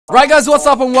Right guys, what's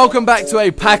up and welcome back to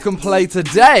a Pack and Play.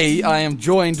 Today I am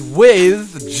joined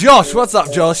with Josh. What's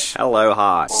up, Josh? Hello,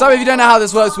 hi. So if you don't know how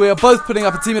this works, we are both putting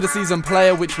up a Team of the Season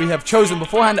player which we have chosen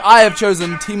beforehand. I have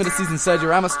chosen Team of the Season Sergio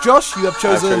Ramos. Josh, you have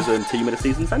chosen... I've chosen Team of the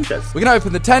Season Sanchez. We're going to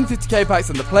open the 10 50k packs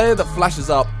and the player that flashes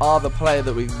up are the player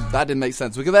that that didn't make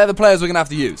sense. They're the players we're going to have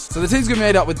to use. So the team's going to be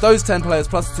made up with those 10 players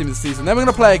plus the Team of the Season. Then we're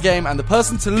going to play a game and the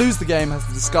person to lose the game has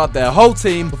to discard their whole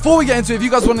team. Before we get into it, if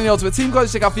you guys want any Ultimate Team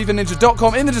codes, check out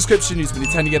FIFAninja.com. In the description, use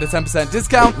Mini10 to get a 10%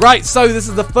 discount. Right, so this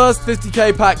is the first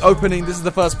 50k pack opening. This is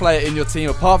the first player in your team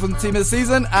apart from the Team of the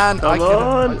Season. And I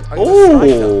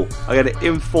get an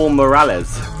Inform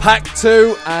Morales. Pack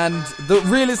 2, and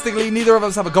realistically, neither of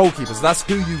us have a goalkeeper, so that's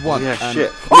who you want. Yeah, and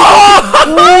shit.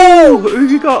 Oh! Who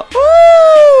you got?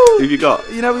 Who you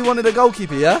got? You know we wanted a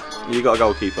goalkeeper, yeah? You got a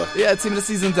goalkeeper. Yeah, Team of the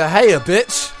Season De Gea,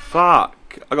 bitch. Fuck.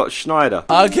 I got Schneider.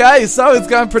 Okay, so it's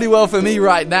going pretty well for me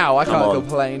right now. I can't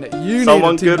complain. You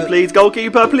Someone need good, please.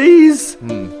 Goalkeeper, please.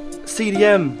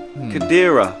 CDM.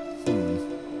 Kadira.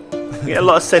 You get a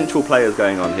lot of central players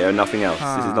going on here and nothing else.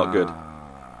 This is not good.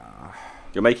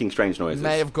 You're making strange noises.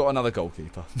 May have got another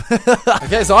goalkeeper.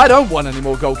 Okay, so I don't want any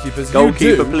more goalkeepers.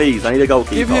 Goalkeeper, please. I need a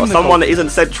goalkeeper. Give him someone that isn't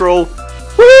central.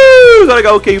 Woo! Got a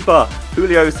goalkeeper.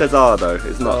 Julio Cesar, though.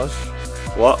 It's not. Josh.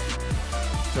 What?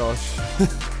 Josh.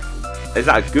 Is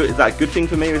that a good thing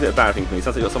for me or is it a bad thing for me? It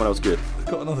sounds like you got someone else good.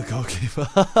 Got another goalkeeper.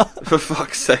 For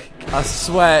fuck's sake. I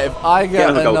swear, if I get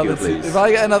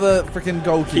another freaking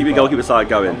goalkeeper. Keep your goalkeeper side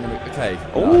going. Okay.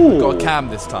 Ooh. I've got a Cam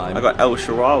this time. I got El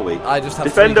Shaarawy. I just have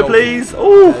defender, please.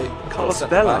 Oh, okay. Carlos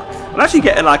Bella. I'm actually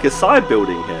getting like a side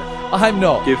building here. I'm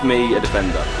not. Give me a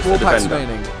defender. Four packs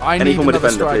remaining. I need another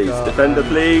defender, striker. Please. Defender,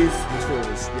 please.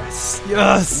 Yes.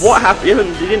 Yes. What happened?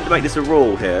 You didn't make this a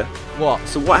rule here. What?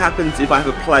 So what happens if I have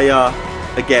a player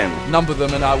again? Number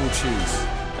them and I will choose.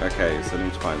 Okay, so let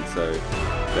me find. So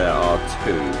there are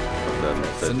 2 of them.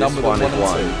 So this number one them is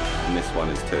 1 and this one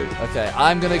is 2. Okay,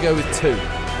 I'm gonna go with 2.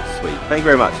 Sweet. Thank you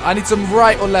very much. I need some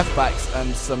right or left backs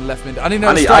and some left mid. I need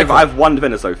no striker. I have 1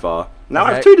 defender so far. Now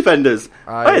I have 2 defenders.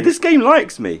 Hey, this game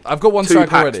likes me. I've got 1 2 striker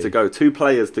packs already. to go. 2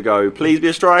 players to go. Please be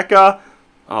a striker.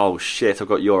 Oh shit! I've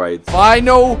got your aids.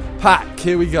 Final pack.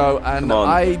 Here we go. And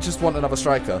I just want another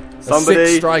striker. Somebody. A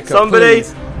 6 striker. Somebody.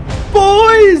 Please.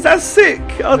 Boys, that's sick.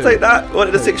 I'll take that.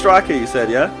 Wanted a 6 striker, you said,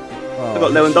 yeah? Oh, I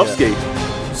got Lewandowski.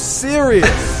 Shit.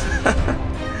 Serious?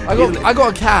 I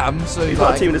got a Cam, so he's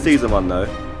not a Team of the Season one though.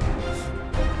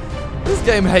 This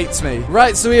game hates me.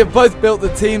 Right, so we have both built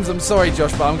the teams. I'm sorry,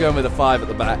 Josh, but I'm going with a 5 at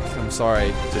the back. I'm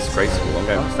sorry. Disgraceful. I'm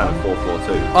going to stand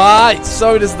 4-4-2. Alright,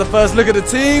 so this is the first look at the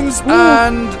teams,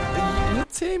 and your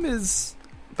team is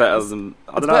better than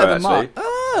I don't know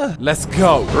actually. Let's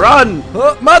go. Run!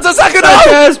 Mata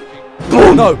Sanchez!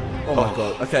 Boom! No. Oh my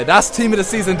god. Okay, that's Team of the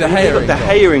Season De Gea. You got De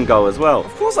Gea in goal as well.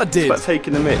 Of course I did. But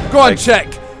taking him in. Go on, check.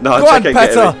 No, go on,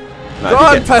 Petter. No, go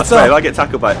on, Petter. I get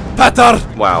tackled by Petter.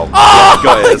 Wow. Oh,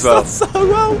 got it as well. So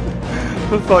well.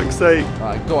 For fuck's sake.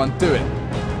 Alright, go on, do it.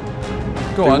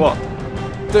 Go on. Do what?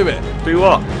 Do it. Do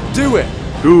what? Do it.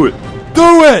 Do it.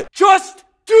 Do it. Just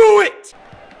do it.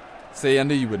 See, I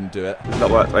knew you wouldn't do it. It's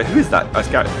not worked. Wait, who is that? I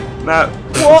scout. No.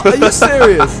 What? Are you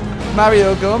serious?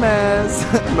 Mario Gomez.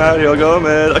 Mario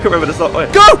Gomez. I can't remember the song.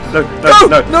 Wait. Go! No!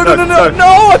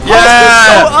 I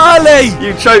passed this so early!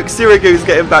 You choke Syracuse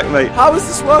getting back, mate. How is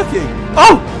this working?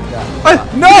 Oh! Yeah.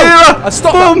 No! I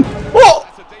stopped. Boom! What?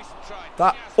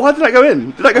 That. Why did that go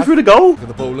in? Did that go through the goal? Look at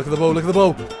the ball, look at the ball, look at the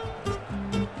ball.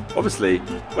 Obviously.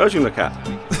 Where would you look at?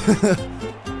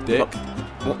 Dick.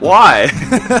 Why?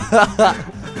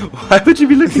 Why would you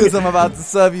be looking Because I'm about to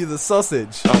serve you the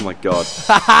sausage. Oh my god.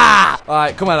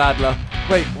 Alright, come on, Adler.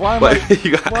 Wait, why am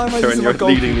you got Adler and you're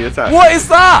leading the attack. What is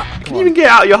that? Can you even get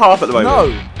out of your half at the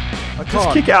moment? No, I can't.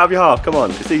 Just kick it out of your half, come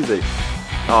on, it's easy.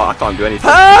 Oh, I can't do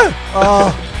anything.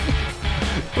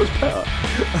 What's better?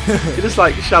 You're just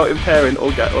like shouting pairing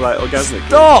orgasmic.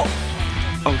 Stop!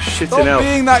 Oh, shitting Stop out.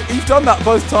 being that, you've done that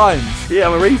both times. Yeah,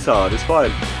 I'm a retard, it's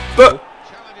fine. But,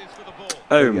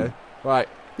 go. Right.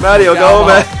 Mario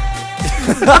Gomez.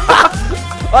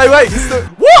 Hey, wait,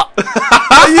 what?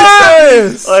 Are you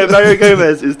serious? Mario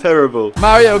Gomez is terrible.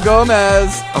 Mario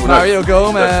Gomez. Oh, no. Mario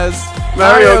Gomez.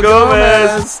 Mario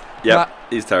Gomez. Yep,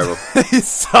 he's terrible. He's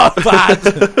so bad.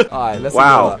 Alright, let's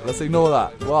ignore that. Let's ignore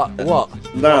that.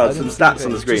 What? No, some stats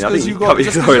on the screen. Just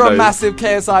because you're a massive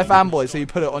KSI fanboy, so you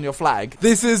put it on your flag.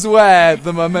 This is where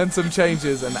the momentum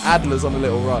changes and Adler's on a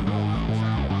little run.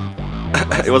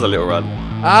 It was a little run.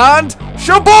 And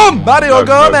shaboom! Mario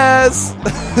Gomez!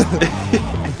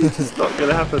 It's not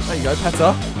gonna happen. There you go,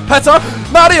 Petter!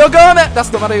 Mario Gomez!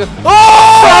 That's not Mario Gomez.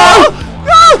 Oh!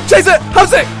 No! Chase it!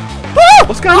 Have it! Oh!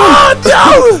 What's going on?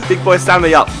 Oh, no! Big boy, stand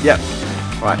me up. Yep.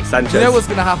 Right, Sanchez. You know what's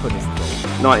going to happen is the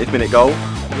goal. 90th minute goal.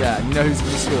 Yeah, and you know who's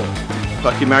going to score?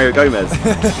 Fucking Mario Gomez.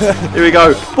 Here we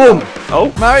go. Boom.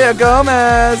 Oh. Mario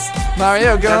Gomez.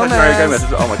 Mario Gomez. Mario Gomez.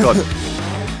 Oh my god.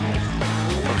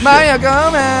 Mario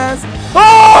Gomez.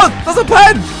 Oh, there's a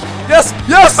pen. Yes,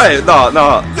 yes. Wait, no.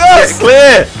 Yes. Get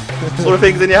clear. All the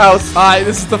things in your house. Alright,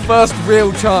 this is the first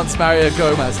real chance Mario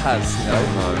Gomez has. You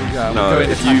know? No,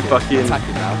 if you fucking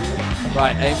attacking now.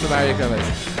 Right, aim for Mario Gomez.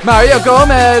 Mario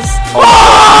Gomez.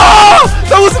 Oh!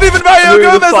 That wasn't even Mario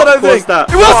Gomez, I don't think.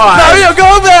 It was Mario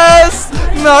Gomez.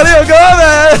 Mario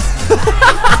Gomez.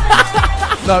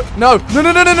 No. No!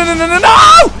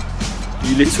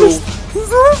 You little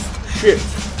shit.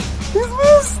 He's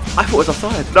missed. I thought it was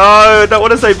offside. No, don't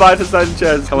want to say bye to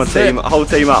Sanchez. Come on, team. Whole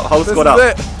team up. Whole squad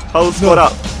up. Whole squad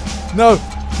up. No.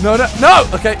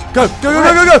 Okay, go.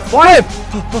 Why him?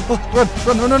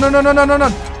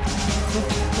 Run.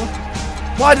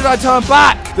 Why did I turn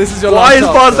back? This is your last chance.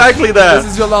 Why is Barzackley there?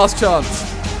 This is your last chance.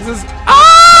 This is...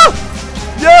 Ah!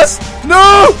 Yes!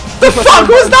 No! The fuck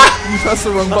was that? You pressed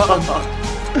the wrong button.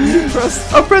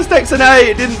 I pressed X and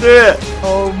A, it didn't do it.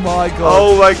 Oh my god.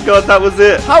 Oh my god, that was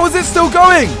it. How is it still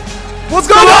going? What's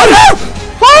going on?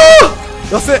 Oh!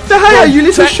 That's it. The hell, you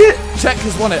little shit. Czech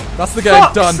has won it. That's the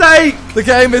game done. Sake. The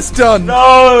game is done.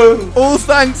 No. All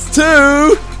thanks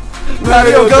to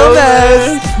Mario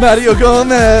Gomez. Mario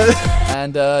Gomez.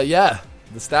 And yeah,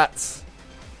 the stats.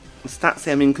 The stats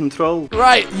say I'm in control.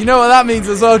 Right, you know what that means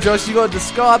as well, Josh. You got to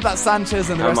discard that Sanchez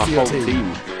and the rest of your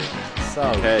team. So.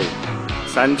 Okay.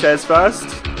 Sanchez first.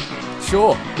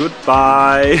 Sure.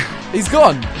 Goodbye. He's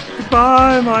gone.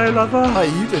 Goodbye, my lover. Oh,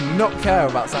 you did not care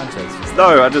about Sanchez.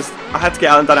 No, I had to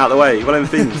get done out of the way. One of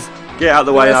them things. Get out of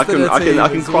the way, and I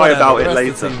can cry about it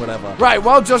later. Right,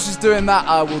 while Josh is doing that,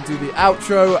 I will do the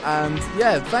outro. And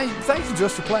yeah, thank you,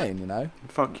 Josh, for playing. You know.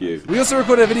 Fuck you. We also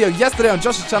recorded a video yesterday on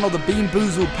Josh's channel, the Bean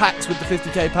Boozled packs with the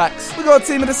 50k packs. We got a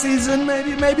team of the season,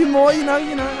 maybe more, you know.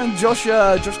 And Josh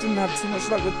didn't have too much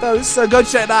luck with those, so go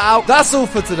check that out. That's all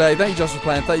for today. Thank you, Josh, for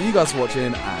playing. Thank you guys for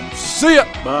watching, and see ya.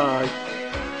 Bye.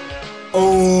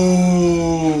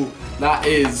 Oh, that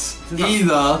is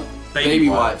either baby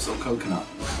wipes or coconut.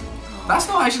 That's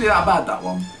not actually that bad. That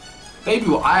one.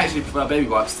 I actually prefer baby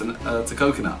wipes to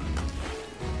coconut.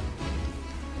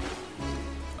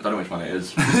 I don't know which one it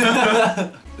is.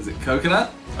 Is it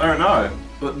coconut? I don't know.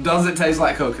 But does it taste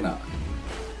like coconut?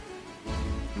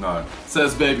 No. So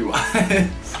it's baby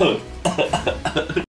wipes.